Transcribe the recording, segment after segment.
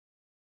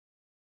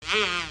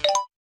Yeah.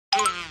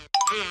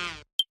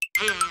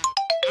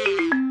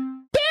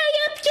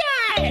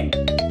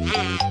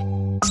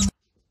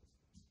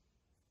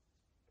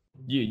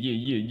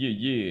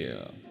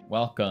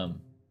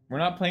 Welcome. We're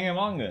not playing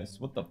Among Us.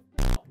 What the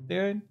f,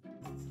 dude?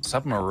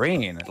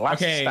 Submarine.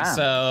 Okay,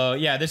 so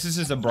yeah, this is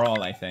just a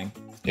brawl, I think.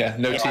 Yeah,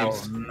 no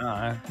teams.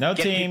 No. No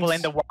Get teams. people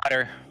in the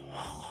water.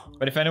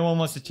 But if anyone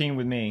wants to team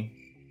with me,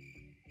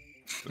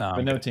 No.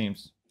 but no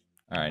teams.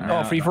 All right. Oh,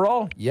 Now, free for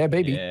all? Yeah,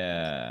 baby.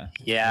 Yeah.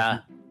 Yeah.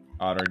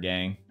 Otter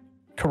gang.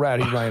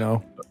 Karate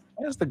Rhino.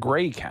 Where's the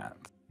gray cat?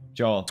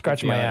 Joel.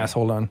 Scratching my ass.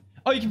 Hold on.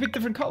 Oh, you can pick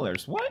different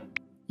colors. What?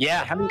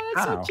 Yeah. Oh,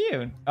 that's so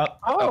cute. Oh,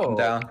 Up and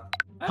down.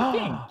 I'm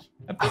pink.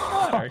 A pink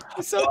otter.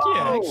 It's so cute.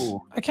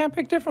 Oh. I can't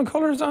pick different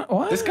colors on.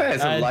 What? This guy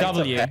has a light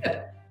W. up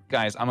head.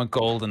 Guys, I'm a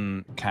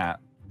golden cat.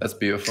 That's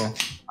beautiful.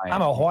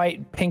 I'm a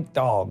white pink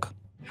dog.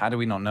 How do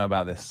we not know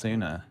about this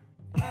sooner?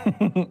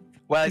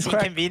 Well, it's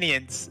Correct.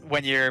 inconvenience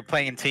when you're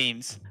playing in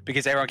teams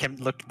because everyone can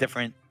look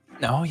different.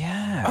 Oh,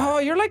 yeah. Oh,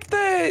 you're like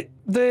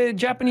the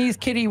Japanese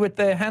kitty with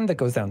the hand that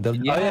goes down. The, Oh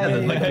yeah,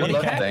 the like good money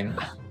luck cat? thing.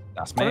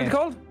 That's What me. is it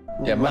called?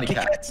 Yeah, money Lucky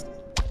cat. Cats.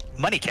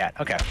 Money cat.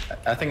 Okay.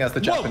 I think that's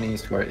the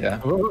Japanese for it, yeah.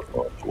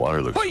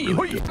 Water looks Hoi, really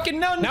hoi. good. Fucking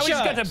Now we just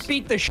got nunchucks. to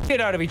beat the shit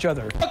out of each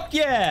other. Fuck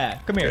yeah.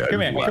 Come here. Come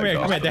here. Come here.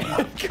 Come here, Dave.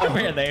 Come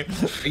here, Dave.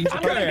 I'm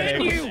Come gonna here, hit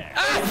Dave. you.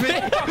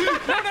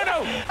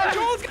 No.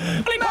 Joel's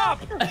gonna play pop.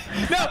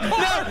 No,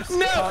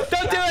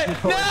 don't do it.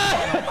 No.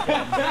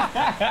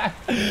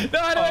 No,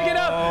 how do I get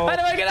up? How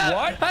do I get up?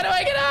 What? How do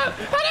I get up?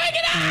 How do I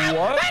get up?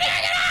 What? How do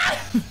I get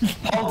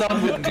up? Hold on,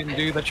 we Didn't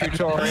do the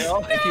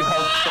tutorial. if you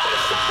hold.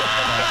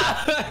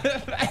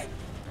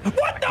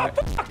 What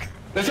the fuck?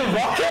 There's a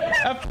rocket.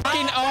 A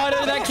fucking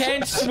otter that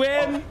can't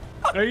swim?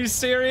 Are you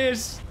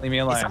serious? Leave me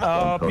alone.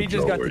 Oh, Peach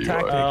has got the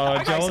tactic. Oh,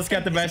 Joel's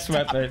got the best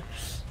weapon.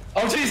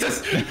 Oh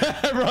Jesus!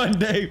 Run,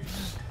 Dave.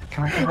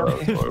 Can I come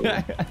out here?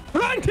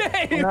 Run,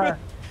 Dave! No.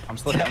 I'm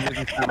still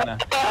losing stamina.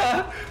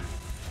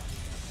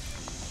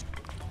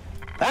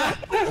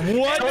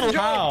 What?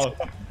 How?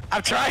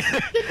 I'm trying.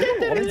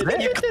 And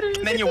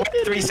then you wait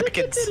 3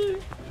 seconds.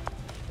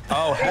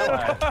 Oh,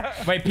 hell.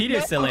 Wait,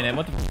 Peter's still in it.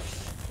 What the?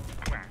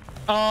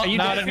 Oh, you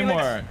not doing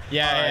anymore.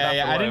 Yeah. that's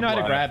a I didn't know how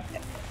to low grab.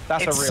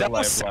 That's It's a real so low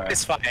blow.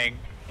 satisfying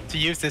to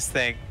use this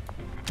thing.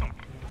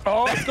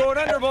 Oh, it's going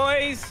under,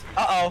 boys.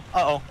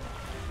 Uh-oh.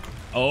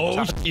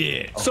 Oh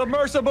shit!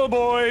 Submersible,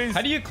 boys.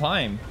 How do you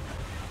climb?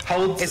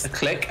 Hold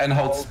click and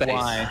hold space.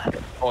 Why?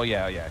 Oh,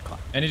 yeah. Climb.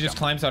 And it just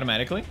climbs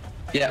automatically?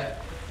 Yeah.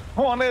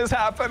 What is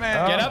happening?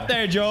 Get up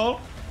there, Joel.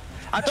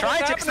 I'm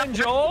trying to. What's happening,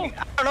 Joel?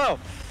 I don't know.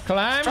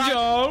 Climb,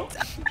 Joel.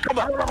 Come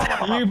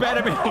on. You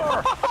better be.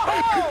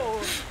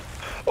 Oh,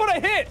 what a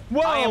hit!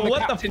 Whoa!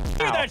 What the? Hear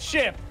that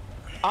ship?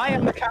 I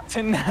am the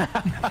captain.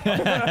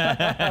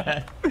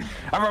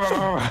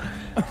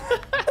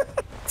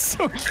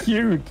 So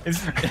cute.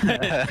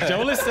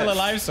 Joel is still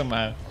alive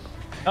somehow.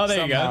 Oh, there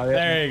Somehow, you go. yeah.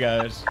 There he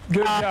goes.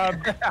 Good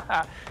job.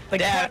 The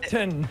Yeah.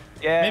 captain.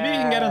 Yeah. Maybe you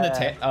can get on the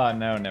tail. Oh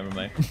no, never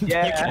mind.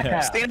 Yeah.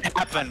 It's going to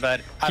happen,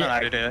 but I don't know how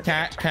to do it.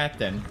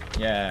 Captain.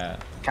 Yeah.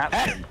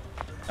 Captain.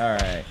 All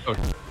right.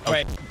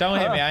 Wait, don't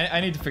hit me.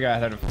 I need to figure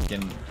out how to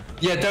fucking.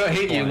 Yeah, don't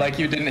hit you like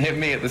you didn't hit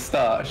me at the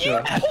start.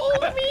 Sure. Pull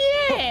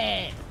me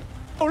in.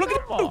 Oh, look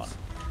at those.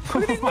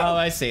 Oh,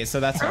 I see. So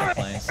that's how it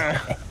plays.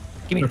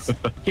 Give me this.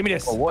 Give me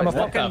this. what I'm a is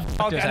that? fucking What the fuck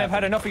dog just and I've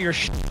had enough of your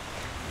sh.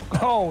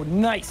 Oh,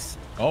 nice.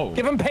 Oh.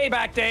 Give him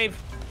payback, Dave.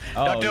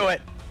 Oh. Don't do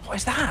it. What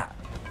is that?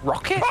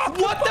 Rocket?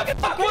 What the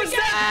fuck was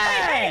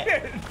that?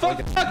 For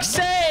fuck's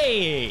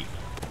sake!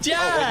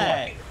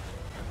 Jack!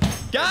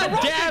 God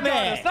damn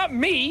It's it! not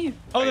me.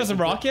 Oh, there's a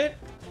rocket?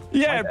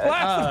 Yeah, it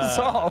blasted us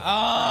off.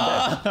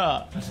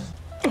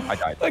 Oh! I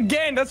died.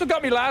 Again, that's what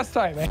got me last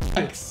time. Man.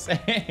 Fuck's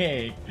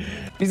sake.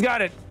 He's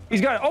got it. He's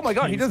got it. Oh my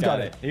god, he does got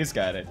it. He's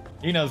got it.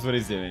 He knows what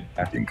he's doing.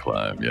 I can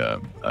climb, yeah.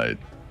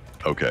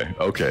 Okay,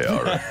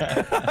 all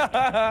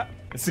right.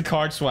 It's the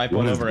card swipe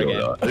What all is over going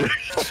again.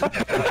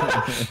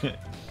 on?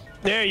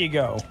 There you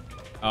go.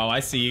 Oh, I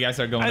see. You guys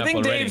are going I up think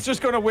already. Dave's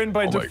just going to win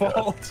by Oh my God.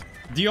 default.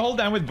 Do you hold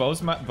down with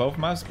both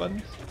mouse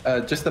buttons?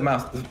 Just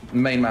the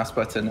main mouse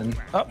button, and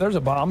Oh, there's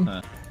a bomb.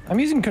 Huh. I'm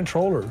using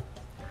controller.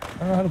 I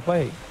don't know how to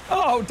play.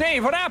 Oh,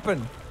 Dave, what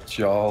happened?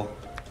 Joel.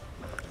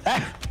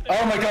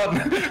 Oh my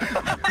God!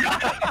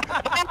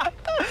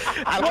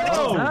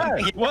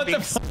 Whoa! What the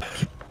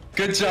fuck?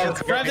 Good job.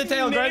 Grab the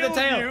tail, grab the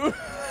tail! You.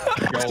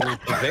 Goal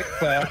with the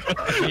Victor.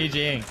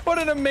 GG. What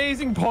an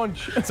amazing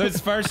punch. So it's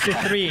first to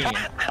 3,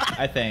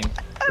 I think.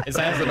 Is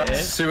that what it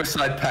is?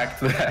 Suicide pact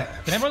there.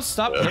 Can everyone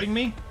stop hitting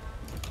me?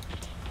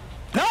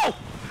 No!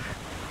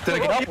 Did I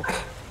get up?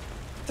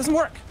 Doesn't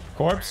work.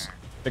 Corpse,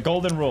 the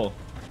golden rule.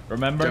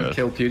 Remember? Don't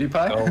kill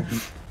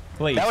PewDiePie?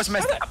 Please. That was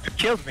messed up. It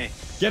killed me.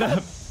 Get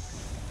up.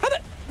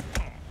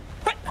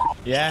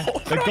 Yeah,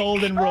 the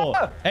golden rule.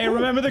 Hey,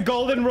 remember the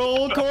golden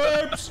rule,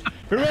 Corpse?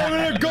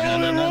 Remember the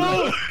golden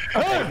rule?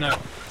 Dave, no.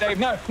 Dave,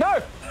 no. No!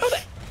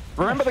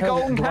 Remember the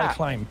golden cat.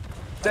 Climb.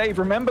 Dave,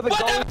 remember the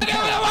What golden the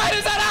fuck? Why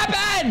does that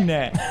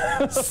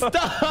happen?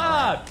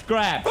 Stop!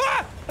 Grab.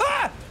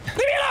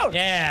 Leave me alone!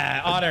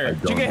 Yeah, Otter.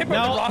 Did you get hit by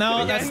the No, rocket no,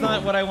 again? that's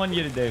not what I want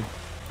you to do.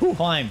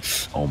 Climb.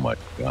 Oh my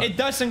god. It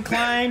doesn't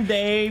climb,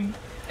 Dave.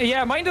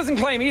 Yeah, mine doesn't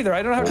climb either.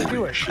 I don't know how to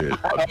do it. Shit.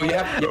 Oh, you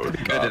have to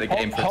be good at a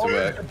game for it to Hold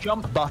work. the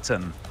jump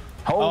button.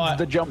 Hold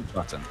the jump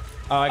button.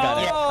 Oh, I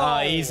got it. Oh.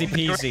 Oh, easy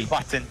peasy.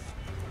 Button.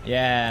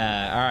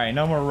 Yeah. All right,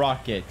 no more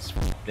rockets.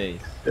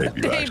 These. Dave,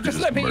 you Dave, actually just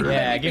let me. murdered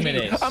Yeah, give me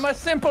this. I'm a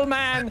simple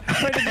man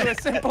trying to do a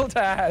simple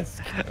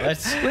task.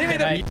 Let's Leave me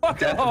the fuck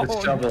Death with a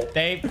alone. shovel.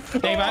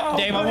 Dave,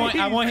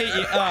 I won't hit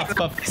you. Oh,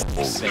 for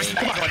fuck's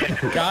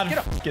sake.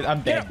 God,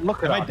 I'm dead. Look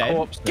at Am I our dead?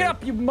 corpse. Get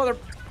up, you mother.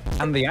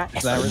 And the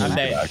axe there. I'm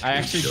dead. I Actually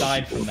actually killed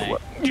died you from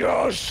with that. the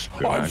Yes,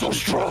 I'm so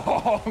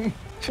strong.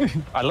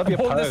 I love your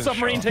Hold the pose,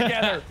 submarine Sean.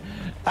 together.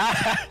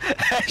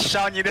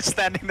 Sean, you're just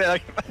standing there.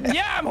 Like,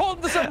 Yeah, I'm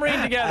holding the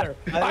submarine together.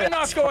 I'm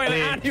not going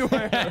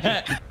anywhere.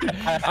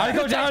 I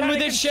go down with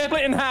this ship.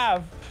 Split in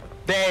half.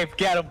 Dave,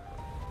 get him.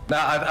 No,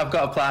 I've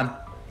got a plan.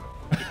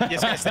 You're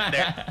just gonna stand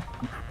there.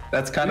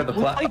 That's kind of the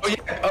plan. Oh,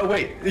 yeah. Oh,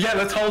 wait. Yeah,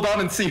 let's hold on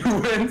and see who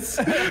wins.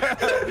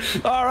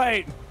 All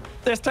right.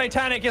 This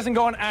Titanic isn't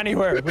going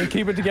anywhere. We'll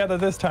keep it together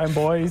this time,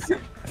 boys.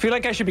 I feel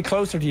like I should be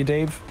closer to you,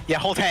 Dave. Yeah,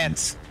 hold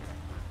hands.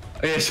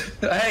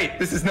 Hey,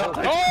 this is not.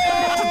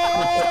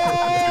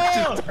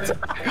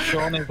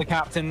 Sean is the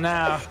captain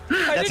now.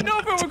 I didn't know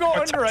if it would go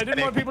under. I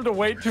didn't want people to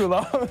wait too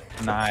long.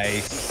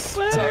 Nice.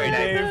 Sorry,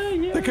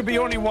 Dave. There could be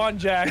only one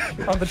Jack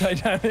on the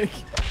Titanic.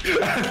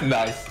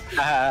 Nice.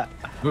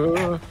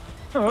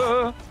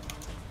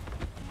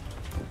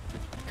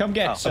 Come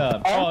get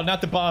sub. Oh,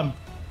 not the bomb.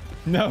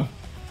 No.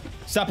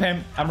 Stop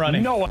him. I'm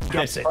running. No one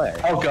That's it.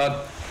 Oh,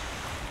 God.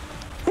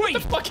 What the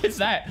fuck is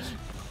that?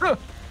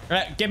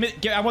 Alright, give me.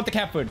 I want the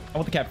cat food. I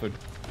want the cat food.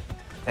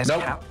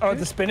 Nope. Oh,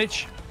 the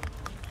spinach.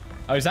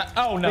 Oh, is that?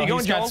 Oh no, Where you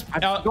he's going,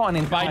 got. Joel? Oh, gone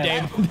in bye, fire.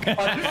 Dave.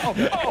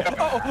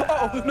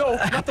 Oh, no,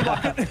 not the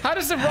rocket. How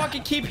does the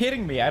rocket keep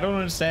hitting me? I don't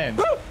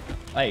understand.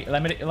 Hey,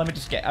 let me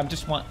just get. I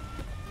just want.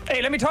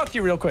 Hey, let me talk to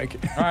you real quick.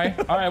 All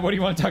right. What do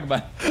you want to talk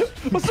about?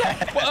 What's up?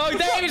 Oh,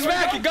 Dave is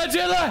back.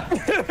 Godzilla.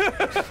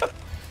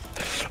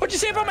 What'd you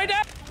say about my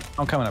dad?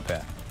 I'm coming up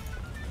here.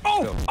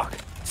 Oh, fuck.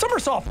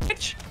 Somersault,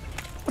 bitch.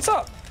 What's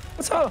up?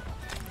 What's up?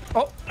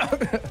 Oh,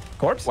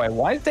 corpse. Wait,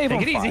 why is Dave Take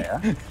on it easy.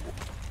 fire?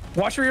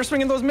 Watch where you're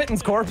swinging those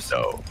mittens, corpse.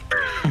 No.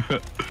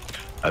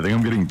 I think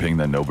I'm getting ping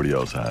that nobody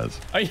else has.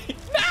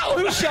 No,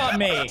 who shot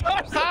me?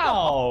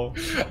 How?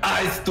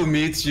 Nice to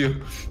meet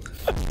you.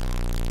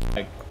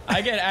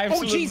 I get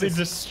absolutely Jesus.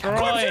 destroyed.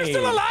 Corpse, you're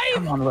still alive?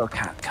 Come on, little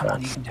cat. Come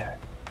on, you can do it.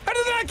 How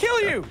did that kill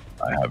you?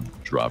 I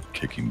have drop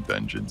kicking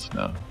vengeance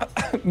now.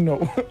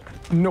 No.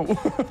 No.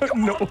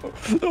 No.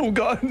 Oh,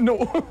 God, no.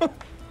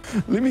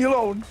 Leave me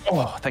alone.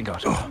 Oh, thank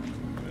God. Stay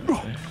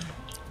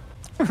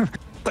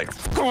the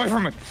fuck away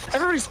from me.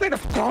 Everybody stay the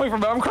fuck away from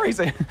me. I'm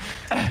crazy.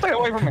 Stay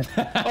away from me.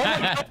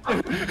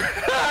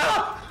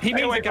 He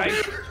means it, guys.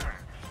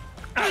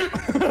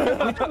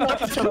 What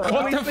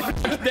the fuck,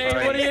 Dave?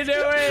 What are you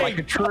doing? Like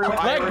a true Let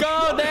Irish,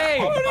 go,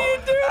 Dave. What are you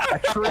doing? a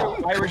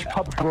true Irish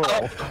pub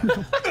brawl.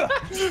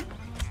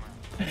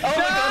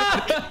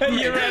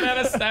 You ran out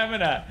of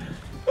stamina.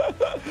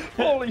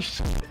 Holy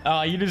shit.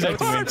 Oh, you deserve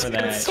to win for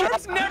that.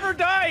 Corpse never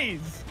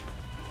dies.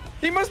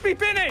 He must be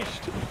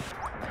finished.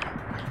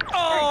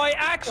 Oh, I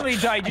actually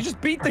died. You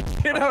just beat the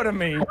shit out of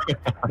me.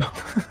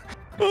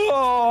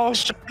 Oh,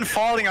 Sean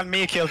falling on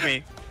me killed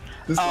me.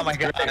 Oh my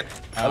God.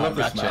 I love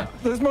this man.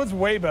 this mode's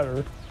way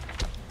better.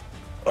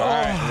 All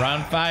right,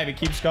 round 5. It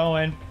keeps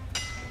going.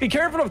 Be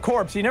careful of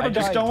corpse. He never I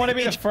just dies. don't want to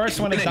be the first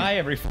one to die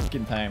every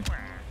fucking time.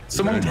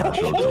 Someone tell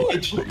Oh,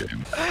 me. shit.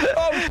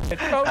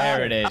 Oh,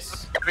 There it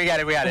is. We got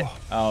it. We got it.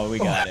 Oh, we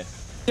got it.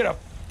 Get up.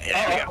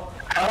 There we go.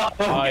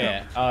 Oh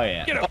yeah. Oh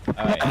yeah. Get up. Oh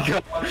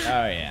yeah.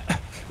 Oh yeah.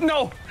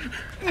 No.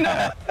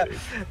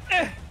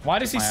 Why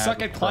does he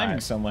suck at climbing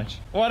so much?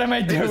 What am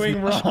I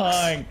doing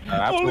wrong?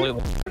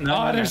 Absolutely.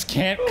 Otters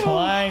can't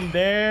climb,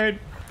 dude.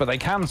 But they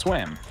can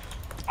swim.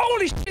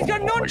 Holy shit, he's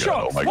got Oh my God,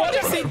 nunchucks. oh my What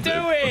God. is he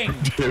doing?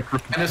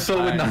 And a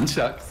sword with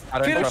nunchucks. I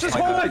don't Felix, trust just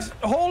my guys.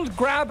 hold,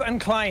 grab, and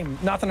climb.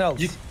 Nothing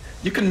else.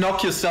 You can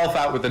knock yourself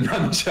out with the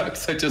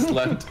nunchucks, I just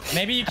learned.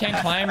 Maybe you can't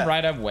climb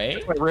right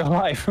away. Wait, real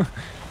life.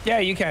 Yeah,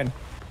 you can.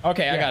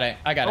 Okay, I got it.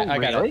 I got it. I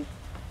got it.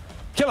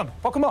 Kill him.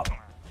 Fuck him up.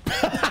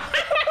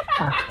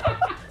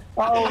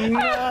 Oh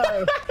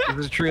no!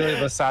 This is truly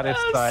the saddest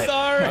sight.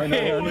 Sorry.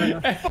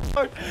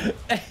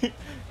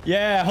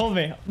 Yeah, hold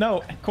me.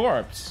 No,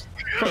 corpse.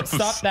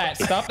 Stop that.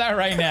 Stop that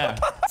right now.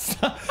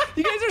 Stop.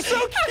 You guys are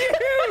so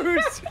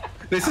cute.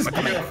 This is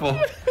beautiful.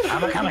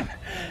 I'm coming.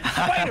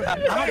 Fight him.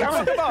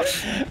 Fuck him up.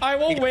 I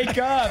won't wake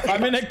up.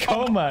 I'm in a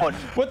coma.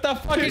 What the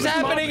fuck is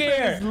happening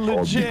here?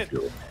 Legit.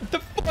 What the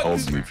fuck?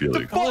 How's me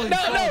feeling? Oh,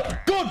 no.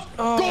 Good.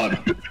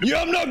 Good.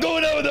 Yeah, I'm not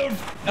going out there.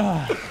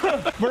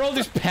 We're all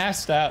just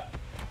passed out.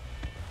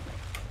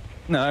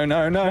 No.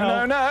 No. I'm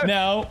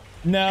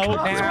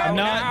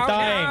not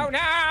dying.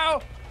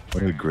 No.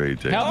 What a great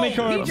day. Help me,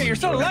 Corpse. DJ, you're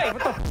still alive.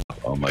 What the?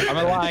 Oh my I'm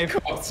God. alive.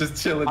 It's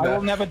just chilling I there.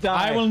 will never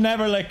die. I will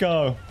never let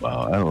go.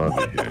 Wow, I love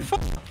it here.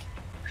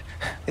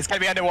 It's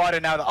gonna be underwater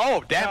now.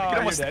 Oh damn! Oh, You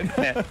almost you're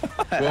dead.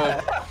 Whoa.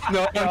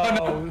 No.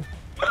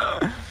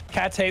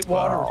 Cats hate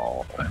water.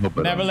 Oh. I hope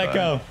I Never don't let die.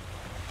 go.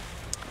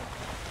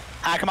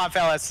 Ah, come on,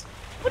 fellas.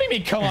 What do you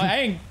mean, come on? I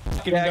ain't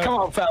fucking Yeah, go. come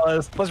on,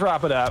 fellas. Let's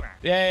wrap it up.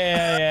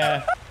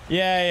 Yeah.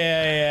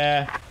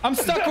 I'm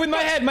stuck with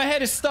my head. My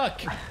head is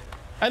stuck.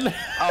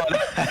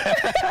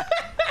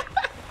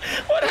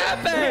 What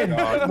happened?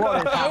 What is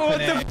What the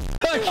happening?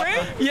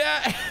 fuck?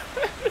 Yeah.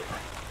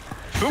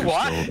 Who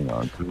won? Holding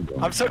on to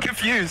them. I'm so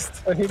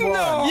confused.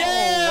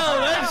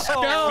 Yeah, let's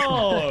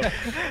go.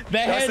 The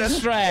head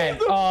strat.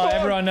 Oh,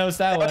 everyone knows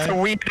that That's the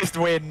one. weirdest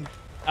win.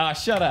 Ah,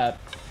 shut up.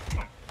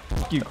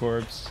 Fuck you,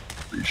 corpse.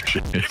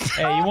 Shit.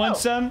 Hey, you want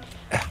some?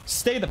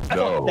 Stay the fuck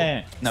No.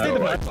 down. No, Stay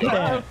the I fuck don't.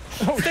 down.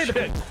 Oh Stay the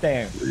shit! fuck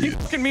down. He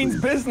fucking means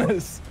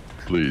business.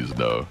 Please,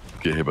 no.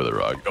 Get hit by the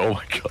rock. Oh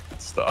my god,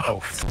 stop. Oh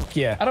fuck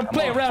yeah! I don't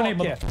play around here,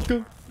 fuck yeah.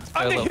 motherfucker.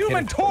 I'm the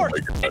Human Torch,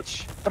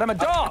 bitch, but I'm a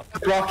dog.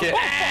 Rocket.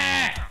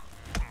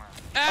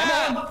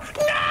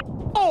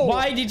 Oh,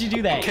 Why did you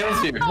do that?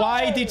 Kills you.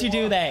 Why did you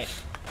do that?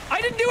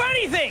 I didn't do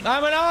anything.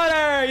 I'm an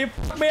honor. You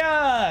fucked me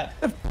up.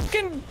 The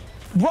fucking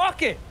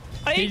rocket.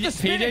 I ate the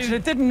spinach and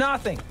it did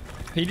nothing.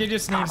 PJ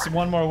just needs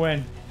one more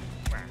win.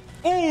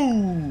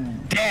 Ooh.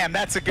 Damn,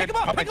 that's a good Pick him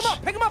up,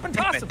 punch. pick him up and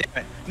toss him.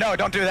 Damn it. No,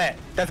 don't do that.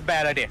 That's a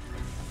bad idea.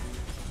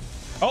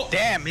 Oh.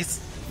 Damn, he's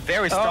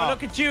very Oh, strong.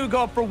 look at you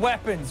go for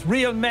weapons.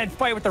 Real men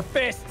fight with their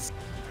fists.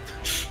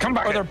 Come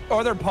back.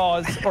 Or their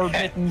paws or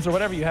mittens or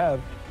whatever you have.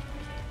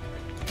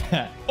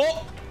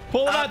 Oh.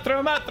 Pull him out. Throw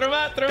him out. Throw him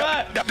out. Throw him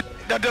out.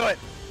 Don't do it.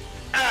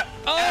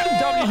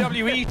 Oh.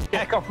 WWE.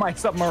 Heck off my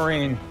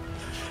submarine.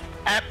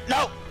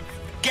 No.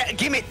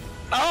 Give me.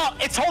 Oh,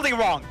 it's holding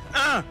wrong.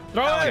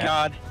 Throw Oh my it.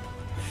 god.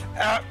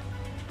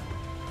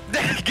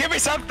 Give me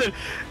something.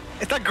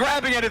 It's not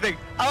grabbing anything.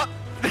 Oh.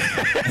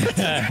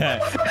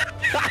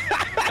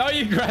 Oh,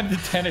 you grabbed the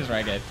tennis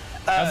racket.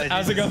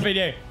 How's it going,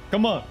 PJ?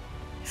 Come on.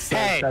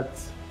 Hey.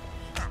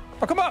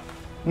 Oh, come up.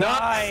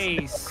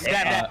 Nice.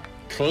 Damn.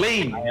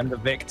 Clean. I am the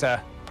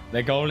victor.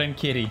 The golden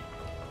kitty.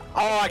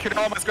 Oh, I could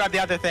almost grab the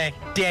other thing.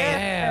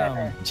 Damn.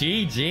 Damn.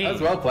 GG. That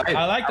was well played.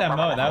 I like that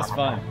mode. That was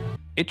fun.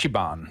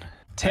 Ichiban. I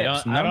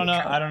Tips. don't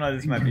know. I don't know.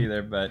 This might be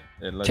there, but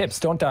it looks. Tips,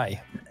 don't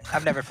die.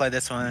 I've never played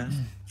this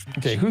one.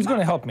 Okay, who's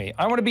gonna help me?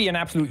 I want to be an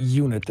absolute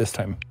unit this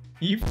time.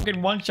 You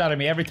fucking one-shotted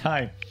me every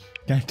time.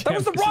 God That damn,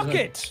 was the this is a-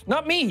 rocket,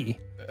 not me.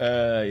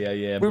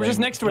 Yeah. We were just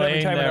next to it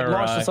every time and it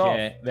launched us off.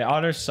 The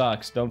otter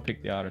sucks. Don't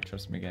pick the otter.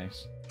 Trust me,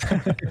 guys.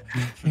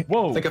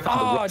 Whoa. I think I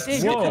found Oh, the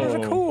Dave, your colors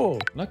are cool.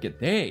 Look at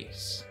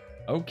this.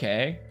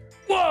 Okay.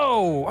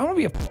 Whoa, I want to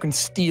be a fucking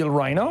steel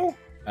rhino.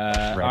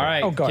 All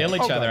right. Oh, God. Kill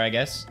each Oh, other, God. I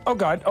guess. Oh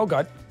god, oh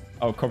god.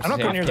 Oh, corpse I'm not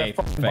is going near that AFK.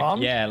 fucking Perfect.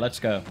 bomb. Yeah, let's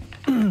go.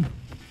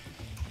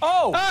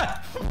 Oh,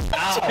 Ah!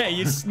 Hey,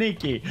 you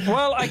sneaky.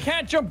 well, I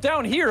can't jump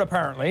down here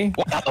apparently.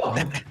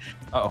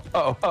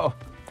 Oh.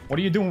 What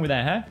are you doing with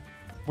that, huh?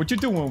 What you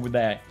doing with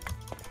that?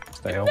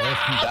 Stay away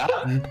from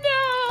that.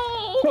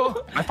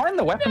 No! I find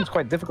the weapons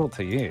quite difficult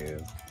to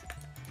use.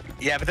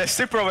 Yeah, but they're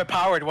super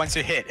overpowered once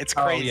you hit. It's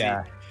crazy. Oh,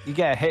 yeah. You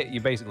get a hit,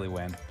 you basically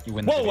win. You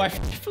win the Whoa, video I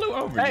game. flew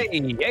over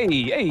you.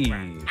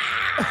 Hey.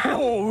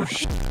 Oh,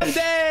 shit. I'm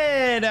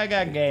dead. I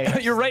got gay.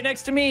 You're right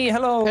next to me.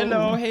 Hello.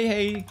 Hello,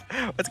 hey.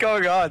 What's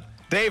going on?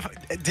 Dave,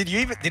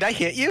 did I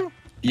hit you?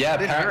 Yeah,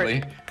 didn't hear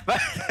apparently.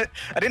 it.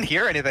 I didn't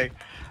hear anything.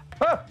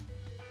 Oh,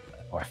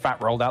 I fat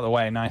rolled out of the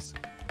way. Nice.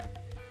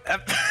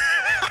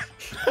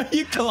 Are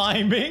you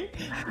climbing?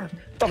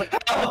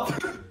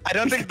 I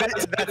don't think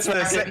that's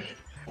the.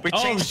 We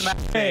changed the map.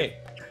 Hey.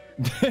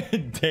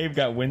 Dave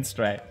got wind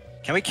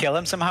strike. Can we kill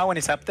him somehow when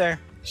he's up there?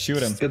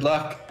 Shoot him. Good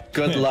luck.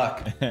 Good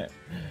luck.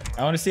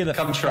 I want to see the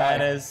Come try.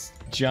 fattest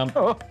jump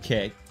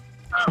kick.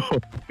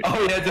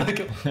 Oh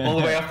yeah, all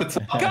the way up the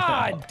top.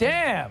 God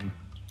damn.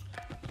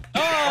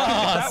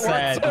 Oh,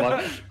 sad. Come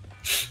on.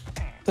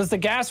 Does the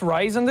gas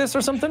rise in this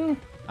or something?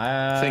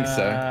 think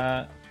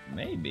so.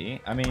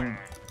 Maybe. I mean,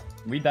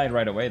 we died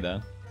right away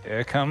though.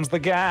 Here comes the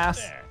gas.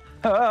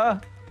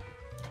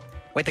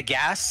 Wait, the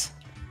gas?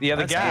 Yeah,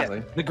 the That's gas.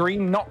 it. The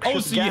green noxious Oh,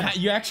 so gas.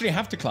 you actually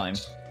have to climb.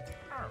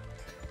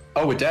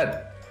 Oh, we're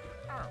dead.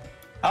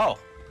 Oh,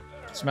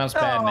 Smells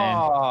bad, man.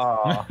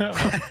 Aw.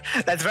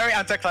 that's very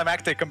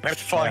anticlimactic compared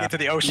to falling into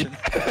the ocean.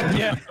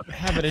 Yeah.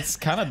 Yeah, but it's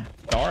kind of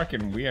dark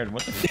and weird.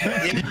 What the fuck?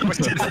 I was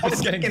just I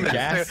was getting thinking that,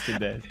 gassed too. to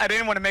death. I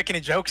didn't want to make any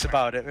jokes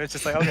about it. It was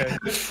just like, okay.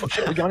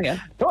 We're going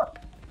again.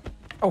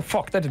 Oh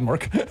fuck, that didn't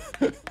work.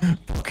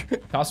 Fuck.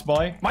 Toss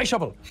boy. My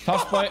shovel.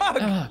 Toss boy.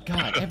 Oh,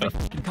 God. Every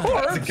fucking time.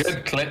 That's a Corpse.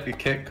 good clip,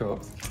 kick,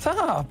 corpse.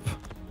 Stop.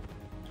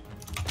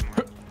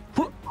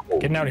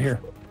 Getting out of here.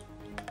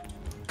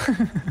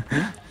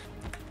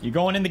 You're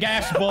going in the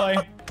gas, boy.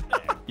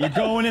 You're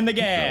going in the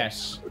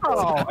gas.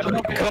 Oh,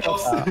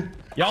 Corpse.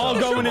 Y'all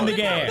going in the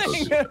gas.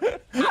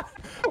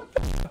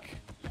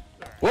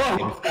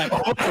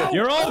 Whoa!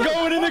 You're all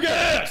going in the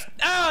gas.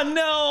 Ah,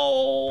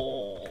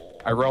 no.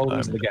 I rolled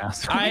into the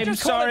gas. I'm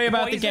just call sorry it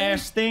about the poison?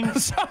 gas thing.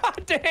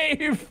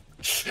 Dave.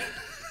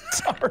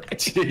 Sorry.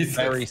 Jesus.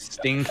 Very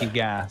stinky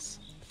gas.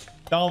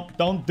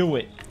 Don't do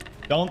it.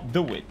 Don't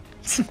do it.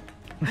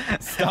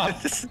 Stop.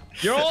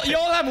 You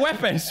all have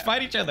weapons.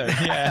 Fight each other.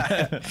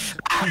 Yeah.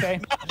 Okay.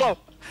 Oh,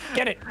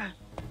 Get it.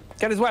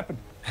 Get his weapon.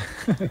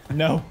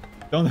 No,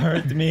 don't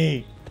hurt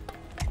me.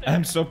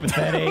 I'm so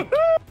pathetic.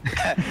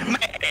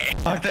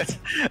 That's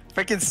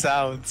freaking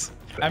sounds.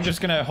 I'm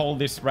just gonna hold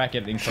this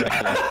racket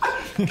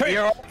incorrectly.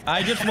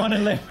 I just want to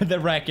live with the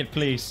racket,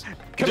 please.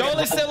 Joel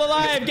is still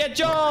alive. Get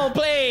Joel,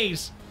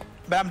 please.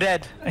 But I'm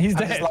dead. He's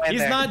I'm dead.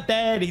 He's not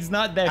dead. He's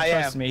not dead.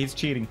 Trust me. He's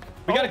cheating.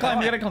 We gotta climb.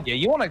 We gotta climb. Yeah,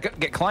 you want to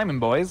get climbing,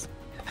 boys.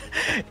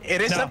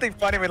 It is something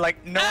funny with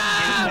like no.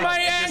 My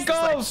it's just this,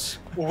 ankles!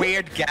 like,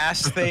 weird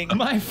gas thing.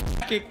 My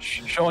fucking.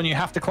 Sean, you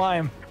have to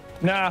climb.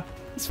 Nah.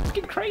 It's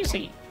fucking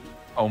crazy.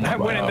 Oh my I'm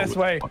winning this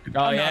way. Oh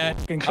I'm yeah. not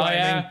fucking Oh climbing.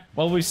 yeah.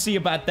 Well, we'll see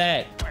about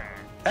that.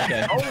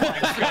 Okay.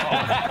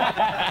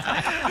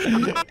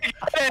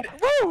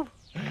 Woo!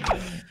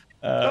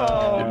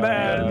 Oh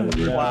man.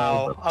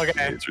 Wow.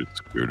 Okay. It's your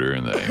scooter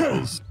and the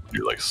ankles.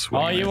 You're like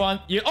swinging. Oh, you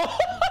want you? Oh.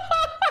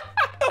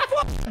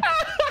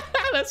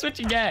 That's what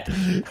you get.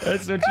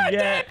 That's what you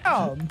get.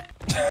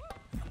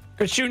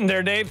 Good shooting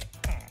there, Dave.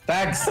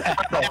 Thanks.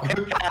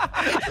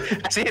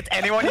 Has he hit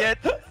anyone yet?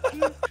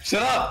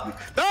 Shut up.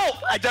 No!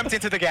 I jumped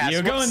into the gas.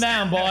 You're going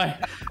down, boy.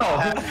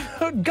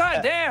 Oh,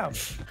 God damn.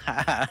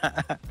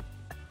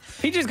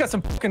 He just got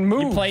some fucking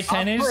moves. You play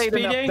tennis,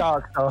 Speedy?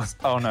 Dark Souls.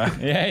 Oh no.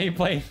 Yeah, you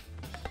play.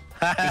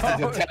 this is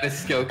your tennis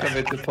skill come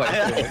into play.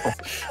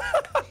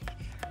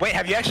 Wait,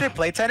 have you actually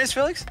played tennis,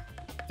 Felix?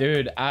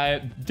 Dude,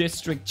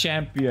 district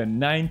champion,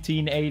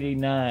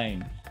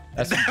 1989.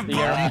 That's the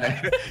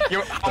year.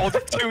 You're old,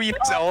 2 years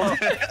old.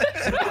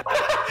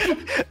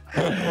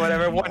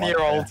 Whatever, 1 year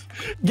old.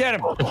 Get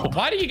him.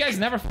 Why do you guys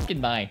never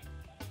fucking die?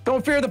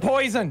 Don't fear the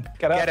poison.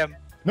 Get up. Get him.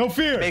 No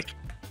fear. Make,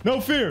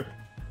 No fear.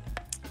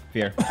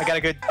 Fear. I got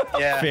a good,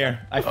 yeah. Fear.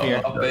 I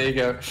fear. Oh, there you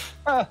go.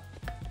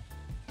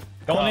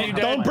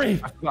 Don't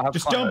breathe.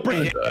 Just don't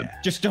breathe.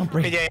 Just don't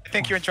breathe. Yeah, I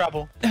think you're in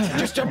trouble.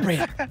 Just don't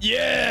breathe.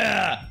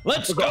 Yeah.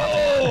 Let's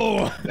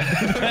go.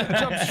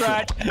 Jump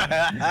strat.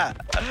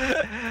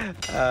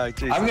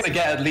 Jesus. I'm gonna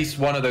get at least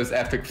one of those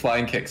epic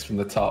flying kicks from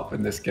the top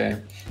in this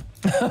game.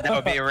 That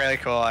would be really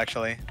cool,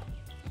 actually.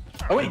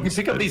 Oh wait, you can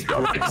pick up these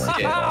bricks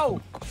here. Ow!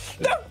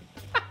 No!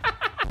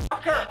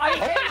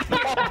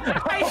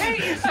 I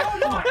hate you so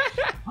much.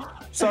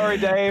 Sorry,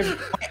 Dave.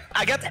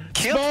 I got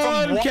killed from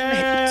Spawn one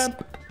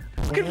camp.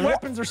 Fucking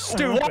weapons are hit.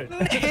 stupid.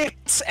 One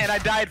hit, and I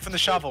died from the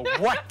shovel.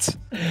 What?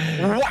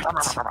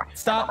 What?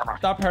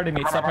 Stop hurting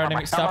me. Stop hurting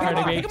me. Stop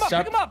hurting me. Pick him up,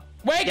 Stop. pick him up.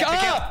 Wake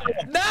up!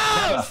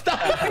 No! Stop!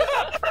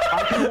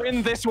 I can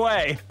win this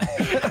way. I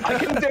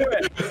can do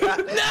it.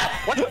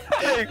 What?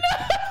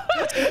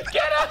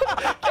 Get up!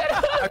 Get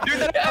up! I'm doing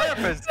that on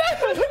purpose.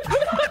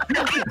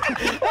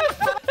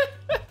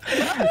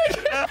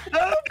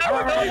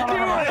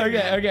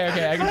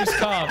 Okay. I can just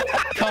calm.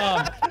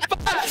 Stop!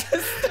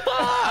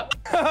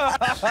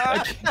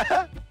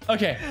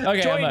 Okay.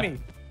 Join me.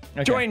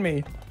 Okay. Join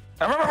me.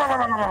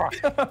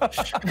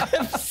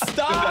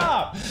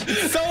 Stop!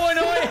 It's so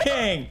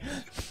annoying!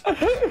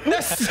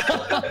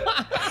 Stop!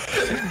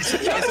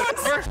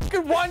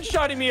 Fucking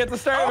one-shotting me at the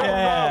start of the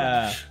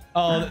Yeah.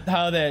 Oh,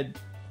 how the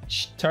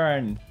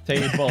turn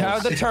tables. How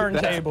the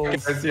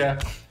turntables. Yeah.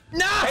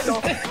 No!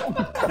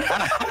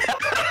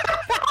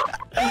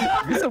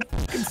 You're so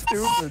fucking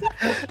stupid.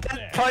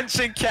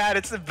 Punching cat,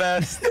 it's the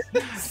best.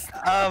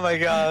 Oh my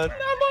god.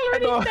 I'm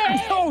already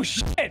dead. Oh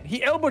shit!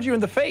 He elbowed you in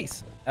the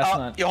face. That's Oh,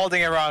 not. you're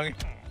holding it wrong.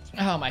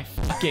 Oh my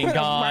fucking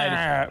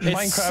god! It's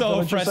Minecraft so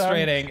villager sound.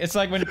 frustrating. It's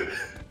like when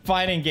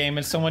fighting game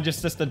and someone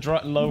just does the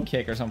low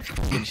kick or some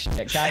fucking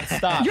shit. God,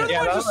 stop! You're the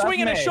one just that's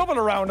swinging a me. shovel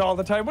around all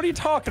the time. What are you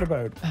talking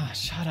about? Oh,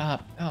 shut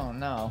up! Oh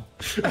no!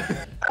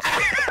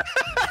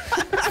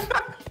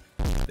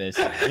 This,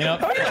 you know,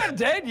 How are you not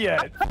dead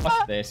yet?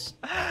 fuck this.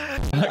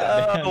 I'm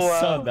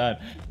so done.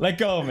 Let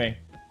go of me.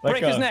 Let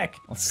Break go. his neck.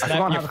 I'll forgot snap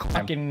how your to climb.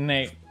 fucking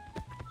neck.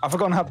 I've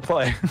forgotten how to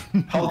play.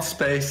 Hold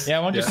space. Yeah,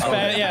 I want you to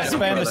spam. Yeah,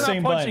 spam the It's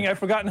same not punching. button. I've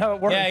forgotten how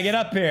it works. Yeah, get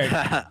up here.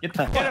 Get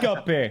the fuck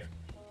up here.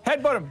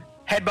 Headbutt him.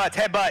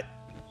 Headbutt.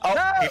 Oh,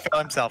 he fell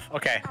himself.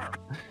 Okay.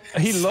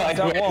 He loves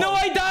that wall. No,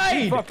 I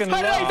died! fucking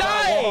How did I love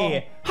that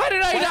die? How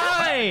did I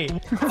die?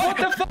 What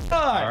the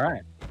fuck? All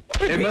right.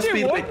 It must PJ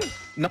be won. like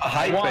not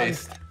height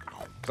based.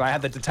 So I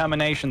had the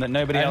determination that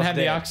nobody I else don't have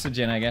did. the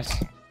oxygen, I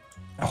guess.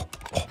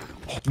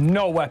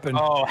 No weapon.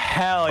 Oh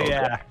hell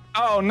yeah!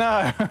 Oh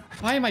no!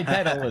 Why am I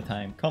dead all the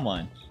time? Come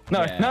on.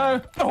 No, Yeah.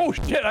 no! Oh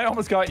shit! I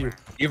almost got you.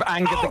 You've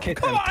angered Oh, the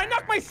kitten. come on! I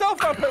knocked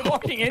myself out by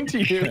walking into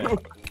you.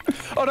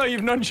 Oh no,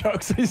 you've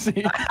nunchucks. I see.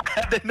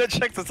 The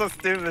nunchucks are so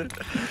stupid.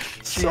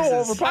 So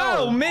Oh,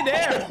 overpowered.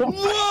 midair!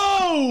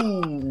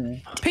 Whoa!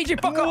 PJ,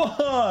 fuck off.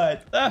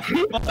 What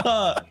the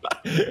fuck?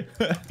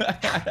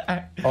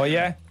 Oh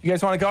yeah? You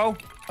guys want to go?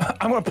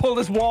 I'm gonna pull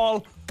this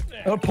wall.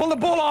 I'm gonna pull the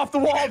bull off the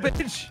wall,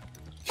 bitch.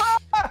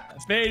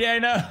 Speedy, I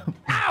know.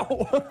 Ow!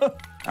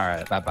 All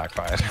right, that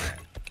backfired.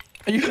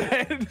 Are you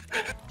dead?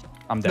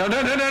 I'm dead. No.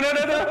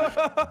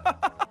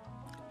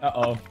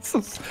 Uh-oh.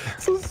 So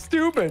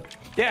stupid.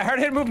 Yeah, hard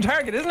hit moving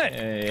target, isn't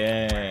it?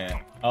 Yeah.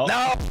 Oh.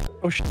 No!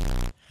 Oh shit.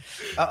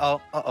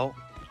 Uh-oh.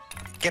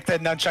 Get the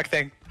nunchuck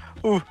thing.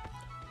 Ooh.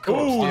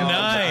 Ooh, In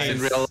nice.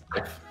 real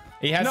life.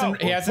 He hasn't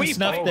we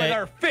snuffed fight with it.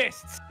 our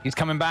fists. He's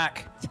coming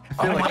back.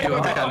 I feel like you were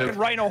Fucking kind of...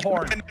 rhino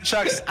horn.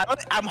 Chucks,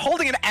 I'm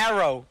holding an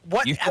arrow.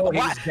 What? You thought he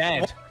was Why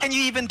dead. can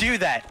you even do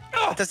that?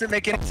 It doesn't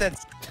make any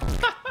sense.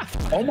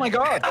 Oh my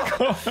god.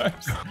 Oh,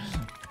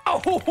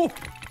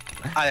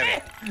 Ah,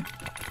 there we go.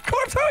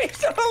 Corpse, how are you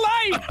still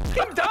alive?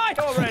 He died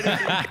already.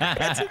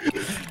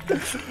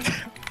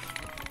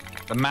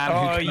 The man who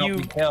cannot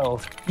be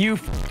killed. You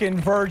fucking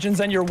virgins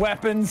and your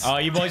weapons. Oh,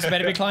 you boys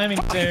better be climbing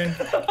soon.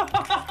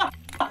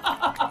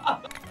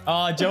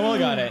 Oh, Joel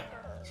got it.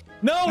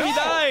 No, he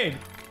died.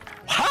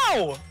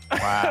 How?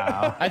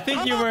 Wow. I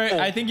think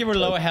you were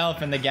low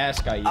health and the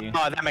gas got you.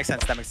 Oh, that makes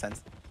sense. That makes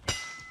sense.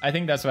 I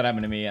think that's what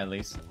happened to me at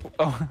least.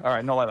 Oh, all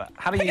right, not like that.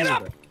 How do you use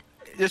it?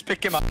 Just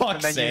pick him up. Fuck's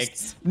and then sake.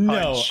 use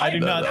No, punch. I do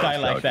not die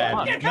like that.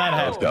 Not That's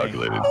happening.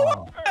 calculated.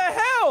 What the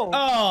hell?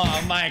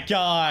 Oh my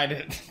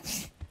god.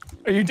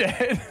 Are you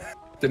dead?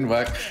 Didn't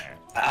work.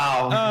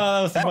 Ow. Oh,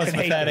 that was the most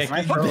hate pathetic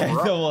this. the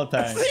whole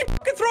time. Is he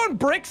fucking throwing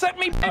bricks at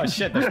me? Oh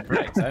shit, there's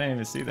bricks. I didn't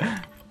even see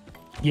that.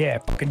 Yeah,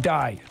 fucking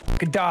die.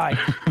 Fucking die.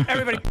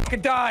 Everybody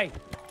fucking die.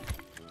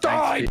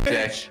 Die,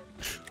 Thanks,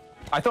 bitch.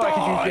 I thought I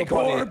could Die, use your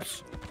body.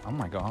 corpse. Oh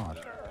my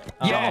god.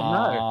 Yeah,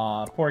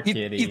 Aw, poor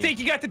kitty. You think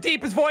you got the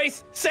deepest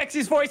voice,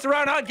 sexiest voice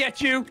around? I'll get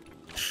you.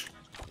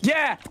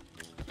 Yeah.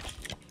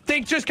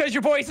 Think just because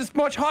your voice is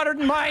much hotter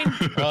than mine,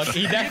 Well,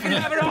 he you can definitely.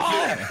 have it all.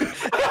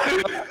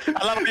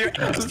 I love how you're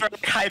extra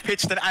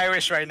high-pitched and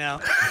Irish right now.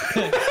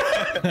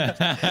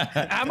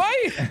 Am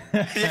I?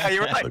 Yeah,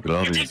 you're right. Look at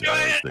all You these keep doing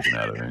arrows it. sticking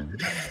out of here.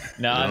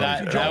 No,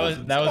 that was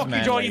Fuck you,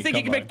 manly. Joel. You think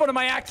you Come can make on. fun of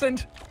my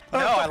accent? No,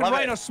 I fucking love it.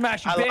 rhino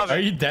smash, you I bitch. love Are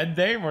you dead,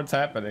 Dave? What's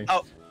happening?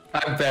 Oh,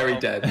 I'm very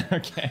dead.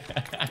 Okay.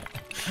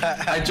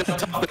 I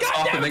jumped off the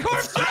top and then got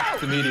corpse,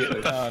 strapped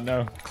immediately. Oh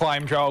no.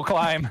 Climb, Joel,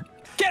 climb.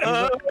 Get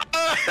him.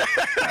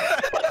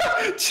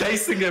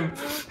 Chasing him.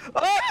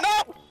 oh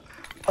no!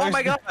 Oh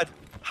my god!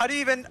 How do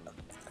you even?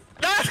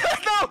 No!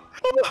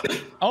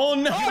 Oh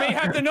no. You may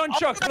have the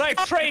nunchucks, but I've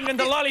trained in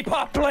the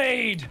lollipop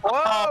blade.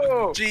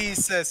 Oh,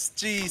 Jesus,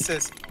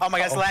 Jesus! Oh my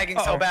god, it's lagging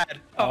so bad.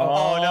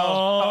 Oh,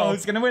 no.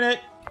 Who's gonna win it?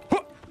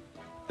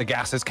 The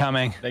gas is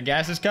coming. The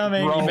gas is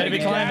coming. Roll You better be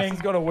the climbing.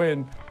 He's gonna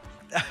win.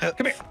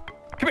 Come here.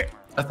 Come here.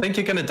 I think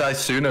you're gonna die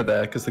sooner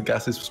there because the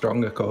gas is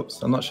stronger,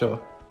 corpse. I'm not sure.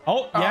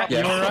 Oh, yeah,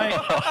 Yeah. you were right.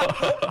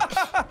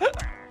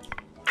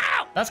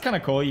 That's kind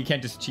of cool. You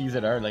can't just cheese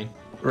it early.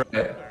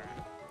 Right.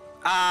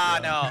 Ah,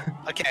 no.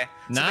 Okay.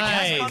 So the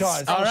gas Nice.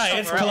 comes All right,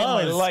 it's somewhere else in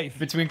my close life.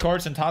 between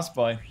Corpse and Toss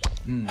Boy.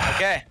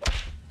 Okay.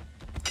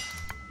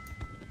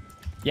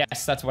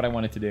 Yes, that's what I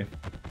wanted to do.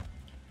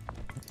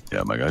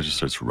 Yeah, my guy just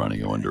starts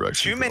running in one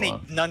direction. Too for a many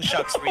while.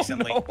 nunchucks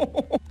recently.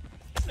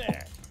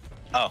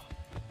 Oh.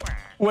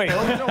 Wait,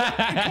 no,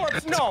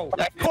 corpse, no,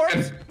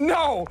 corpse,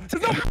 no.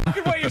 There's no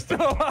fucking way you're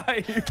still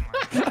alive.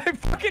 I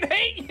fucking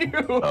hate you.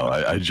 Oh,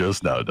 I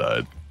just now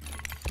died.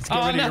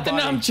 Oh, rid of not the your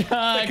body.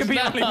 nunchucks. could be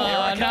no, only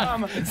one. Here I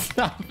come.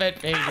 Stop it,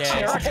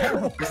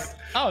 PJ.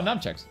 Oh,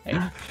 nunchucks. Hey.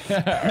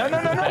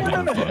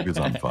 The bug is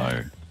on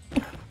fire.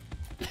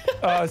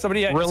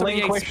 Somebody ate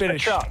Relinquish the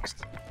spinach. chucks.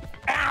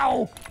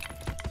 Ow!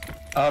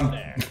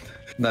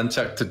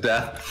 Nunchuck to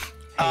death.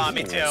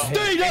 Me too.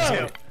 Stay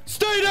down.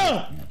 Stay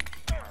down.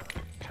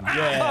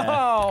 Yeah.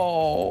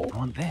 Oh! I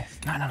want this.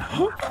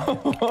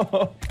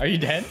 No. Are you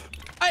dead?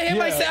 I hit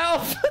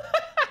myself.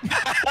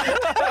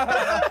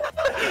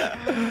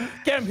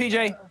 Get him,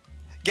 PJ.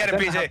 Get him,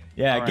 PJ.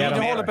 Yeah, All get right.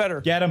 him. Hold it better.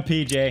 Get him,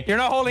 PJ. You're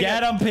not holding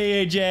Get it. him,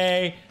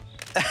 PJ.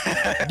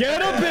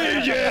 Get him,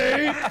 PJ.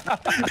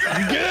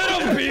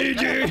 Get him,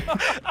 PJ.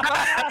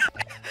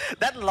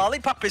 That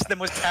lollipop is the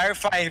most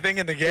terrifying thing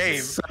in the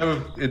game.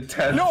 So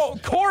intense. No,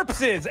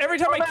 corpses. Every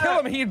time I kill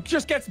him, he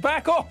just gets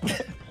back up.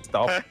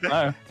 Stop.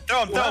 No.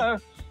 Throw him,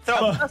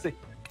 throw him. Mercy.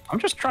 I'm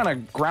just trying to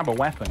grab a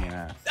weapon, you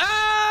know.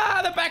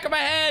 Ah, the back of my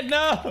head.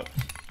 No.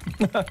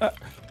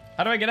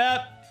 How do I get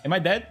up? Am I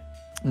dead?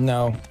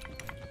 No.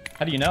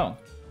 How do you know?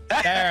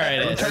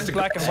 There it Turn is. to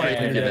Black and white.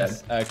 There it You're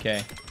is.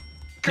 Okay.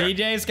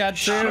 PJ's got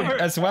two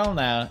as well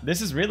now.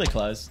 This is really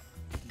close.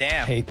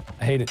 Damn.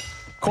 I hate it.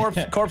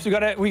 Corpse,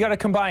 we gotta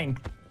combine.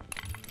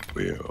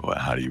 Wait,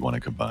 how do you want to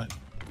combine?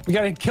 We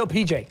gotta kill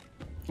PJ.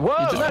 Whoa!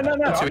 just No. to I'm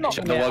not each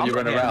other gonna- while I'm you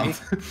not run gonna- around.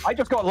 I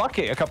just got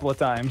lucky a couple of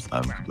times.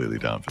 I'm completely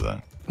down for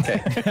that.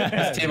 Okay.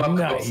 Let's team up.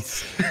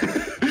 Nice.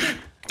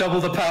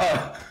 Double the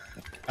power.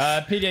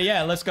 PJ,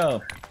 yeah, let's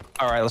go.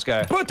 All right, let's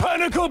go.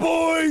 Botanical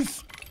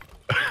boys!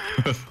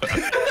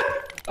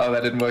 Oh,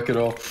 that didn't work at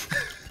all.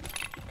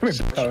 Come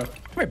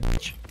here,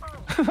 bitch.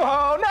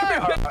 Oh no! Come here,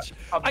 bitch.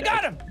 I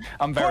got him.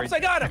 I'm very. Corpse, I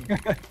got him.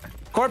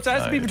 Corpse, that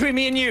has to be Nice. between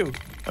me and you.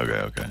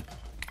 Okay.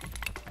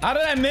 How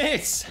did I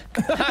miss?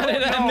 How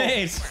did I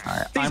miss? All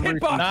right, These I'm rooting-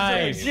 hitboxes are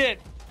Nice.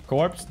 legit.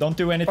 Corpse, don't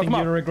do anything Fuck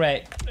 'em you up.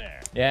 regret.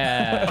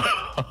 Yeah.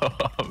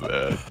 Oh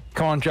man.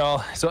 Come on,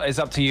 Joel. So it's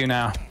up to you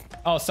now.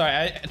 Oh, sorry.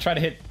 I tried to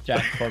hit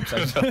Jack Corpse.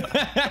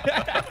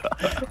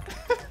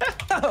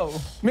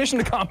 Oh, mission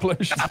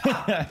accomplished.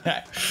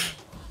 Uh-oh.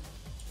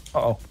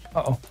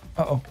 Uh-oh.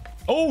 Uh-oh.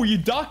 Oh, you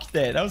ducked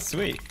it. That was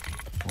sweet.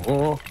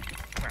 Oh.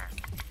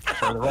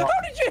 How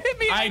did you hit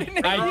me?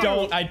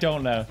 I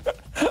don't know.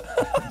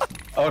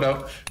 Oh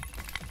no.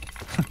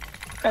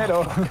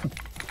 Hello.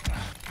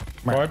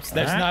 Corpse,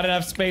 there's not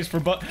enough space for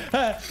both.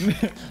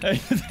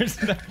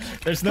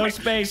 there's no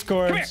space,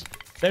 Corpse.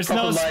 There's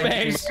no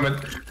space.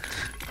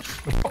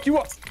 Fuck you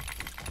up.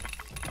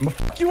 I'm gonna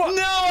fuck you up.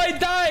 No, I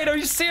died. Are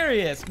you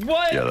serious?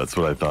 What? Yeah, that's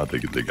what I thought.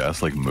 The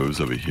gas like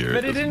moves over here.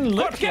 But it didn't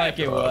look like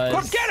it was.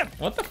 Come get him.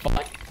 What the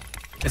fuck?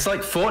 It's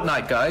like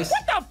Fortnite, guys.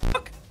 What the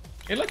fuck?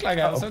 It looked like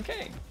I was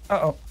okay.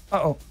 Uh-oh.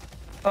 Uh-oh.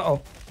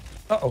 Uh-oh.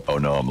 Uh-oh. Oh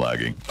no, I'm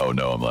lagging. Oh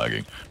no, I'm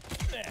lagging.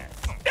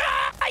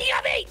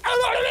 Yummy!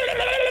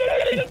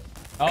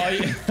 Oh,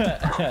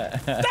 yeah.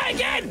 Die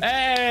again!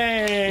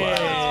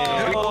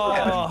 Hey!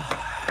 Oh.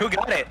 Who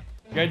got it?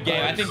 Good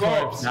game. I think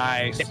Corpse.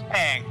 Nice.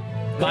 Dang.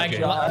 Like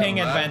ping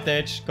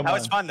advantage. Come That on.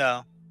 was fun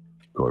though.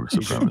 Corpse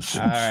supremacy.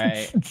 All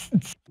right.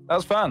 That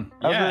was fun.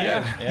 That was really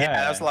good. Yeah,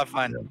 that was a lot of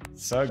fun.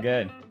 So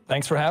good.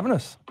 Thanks for having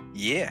us.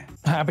 Yeah.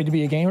 Happy to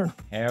be a gamer.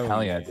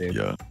 Hell yeah, dude.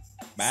 Yeah.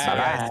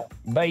 Bye.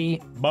 Bye.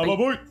 Bye.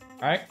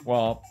 All right.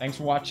 Well, thanks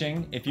for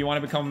watching. If you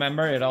want to become a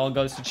member, it all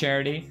goes to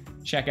charity.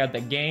 Check out the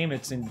game.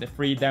 It's in the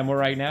free demo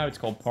right now. It's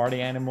called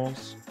Party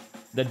Animals.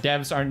 The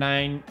devs are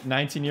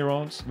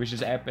 19-year-olds, which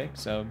is epic.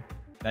 So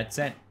that's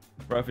it.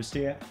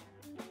 Profestia.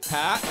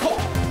 Ha.